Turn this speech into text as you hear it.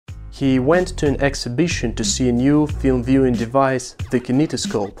He went to an exhibition to see a new film viewing device, the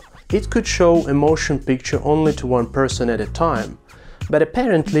kinetoscope. It could show a motion picture only to one person at a time. But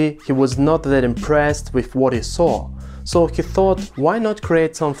apparently he was not that impressed with what he saw, so he thought, why not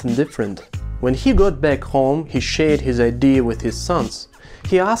create something different? When he got back home, he shared his idea with his sons.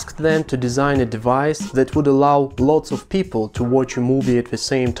 He asked them to design a device that would allow lots of people to watch a movie at the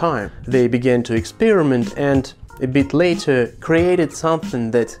same time. They began to experiment and, a bit later, created something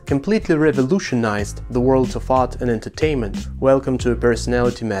that completely revolutionized the world of art and entertainment. Welcome to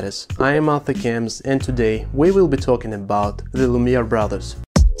Personality Matters. I am Arthur Kems, and today we will be talking about the Lumiere brothers.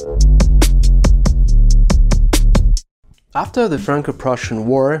 After the Franco-Prussian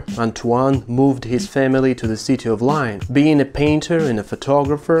War, Antoine moved his family to the city of Lyon. Being a painter and a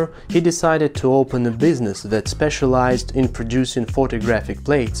photographer, he decided to open a business that specialized in producing photographic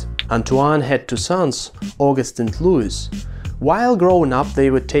plates. Antoine had two sons, Auguste and Louis. While growing up, they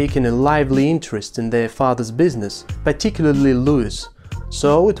were taking a lively interest in their father's business, particularly Louis.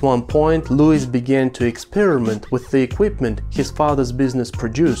 So, at one point, Louis began to experiment with the equipment his father's business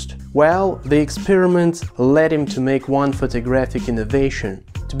produced. Well, the experiment led him to make one photographic innovation.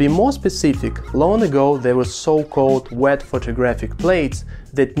 To be more specific, long ago there were so-called wet photographic plates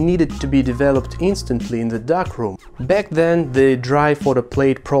that needed to be developed instantly in the darkroom. Back then, the dry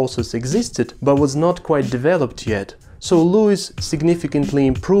photoplate process existed, but was not quite developed yet. So Louis significantly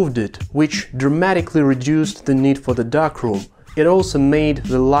improved it, which dramatically reduced the need for the darkroom. It also made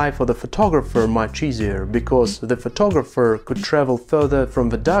the life of the photographer much easier, because the photographer could travel further from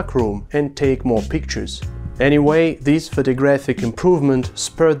the darkroom and take more pictures. Anyway, this photographic improvement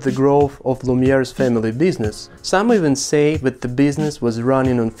spurred the growth of Lumiere's family business. Some even say that the business was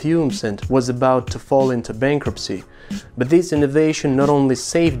running on fumes and was about to fall into bankruptcy. But this innovation not only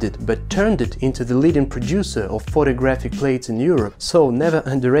saved it, but turned it into the leading producer of photographic plates in Europe. So never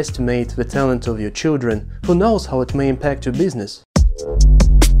underestimate the talent of your children. Who knows how it may impact your business?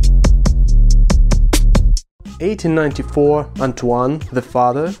 1894, Antoine, the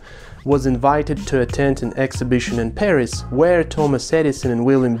father, was invited to attend an exhibition in Paris, where Thomas Edison and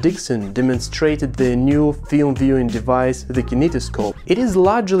William Dickson demonstrated their new film viewing device, the kinetoscope. It is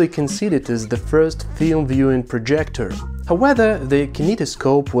largely considered as the first film viewing projector. However, the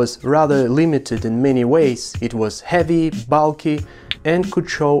kinetoscope was rather limited in many ways. It was heavy, bulky, and could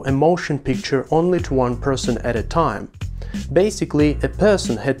show a motion picture only to one person at a time. Basically, a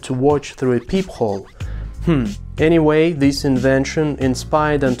person had to watch through a peephole. Anyway, this invention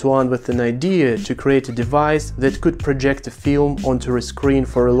inspired Antoine with an idea to create a device that could project a film onto a screen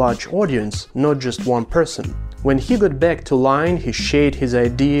for a large audience, not just one person. When he got back to Lyon, he shared his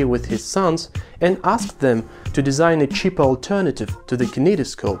idea with his sons and asked them to design a cheaper alternative to the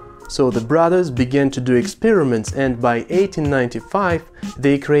kinetoscope. So the brothers began to do experiments, and by 1895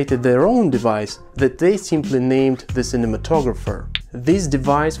 they created their own device that they simply named the cinematographer. This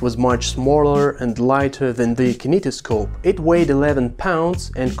device was much smaller and lighter than the kinetoscope. It weighed 11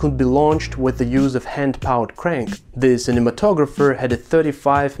 pounds and could be launched with the use of hand-powered crank. The cinematographer had a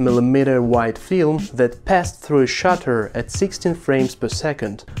 35mm wide film that passed through a shutter at 16 frames per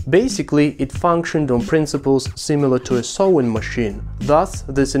second. Basically, it functioned on principles similar to a sewing machine. Thus,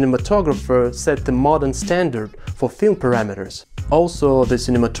 the cinematographer set the modern standard for film parameters. Also, the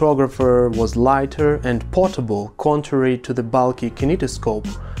cinematographer was lighter and portable, contrary to the bulky kinetoscope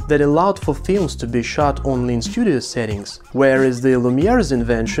that allowed for films to be shot only in studio settings, whereas the Lumiere's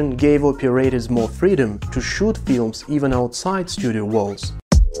invention gave operators more freedom to shoot films even outside studio walls.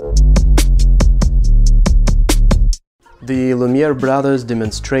 The Lumiere brothers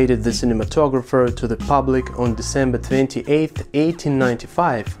demonstrated the cinematographer to the public on December 28,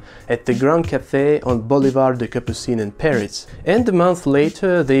 1895, at the Grand Café on Boulevard de Capucines in Paris. And a month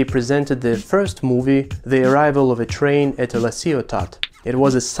later, they presented their first movie, The Arrival of a Train at La Ciotat. It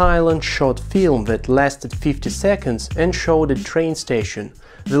was a silent short film that lasted 50 seconds and showed a train station.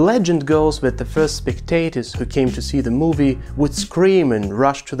 The legend goes that the first spectators who came to see the movie would scream and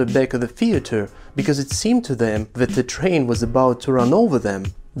rush to the back of the theater because it seemed to them that the train was about to run over them.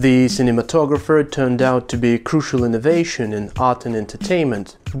 The cinematographer turned out to be a crucial innovation in art and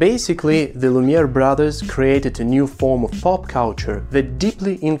entertainment. Basically, the Lumiere brothers created a new form of pop culture that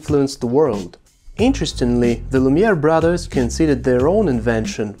deeply influenced the world. Interestingly, the Lumiere brothers considered their own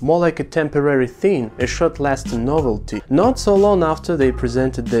invention more like a temporary thing, a short-lasting novelty. Not so long after they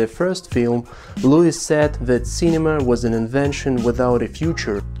presented their first film, Louis said that cinema was an invention without a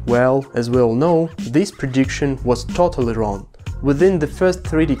future. Well, as we all know, this prediction was totally wrong. Within the first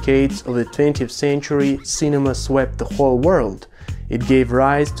 3 decades of the 20th century, cinema swept the whole world. It gave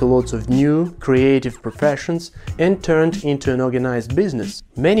rise to lots of new, creative professions and turned into an organized business.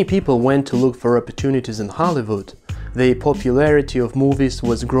 Many people went to look for opportunities in Hollywood. The popularity of movies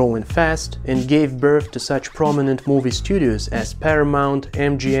was growing fast and gave birth to such prominent movie studios as Paramount,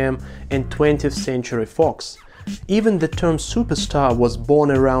 MGM, and 20th Century Fox. Even the term superstar was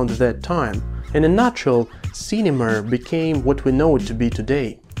born around that time. In a nutshell, cinema became what we know it to be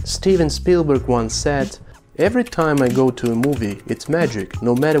today. Steven Spielberg once said, "Every time I go to a movie, it's magic,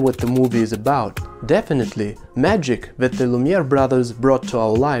 no matter what the movie is about." Definitely, magic that the Lumiere brothers brought to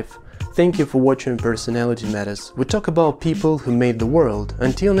our life. Thank you for watching Personality Matters. We talk about people who made the world.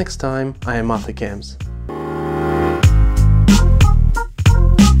 Until next time, I am Arthur Camps.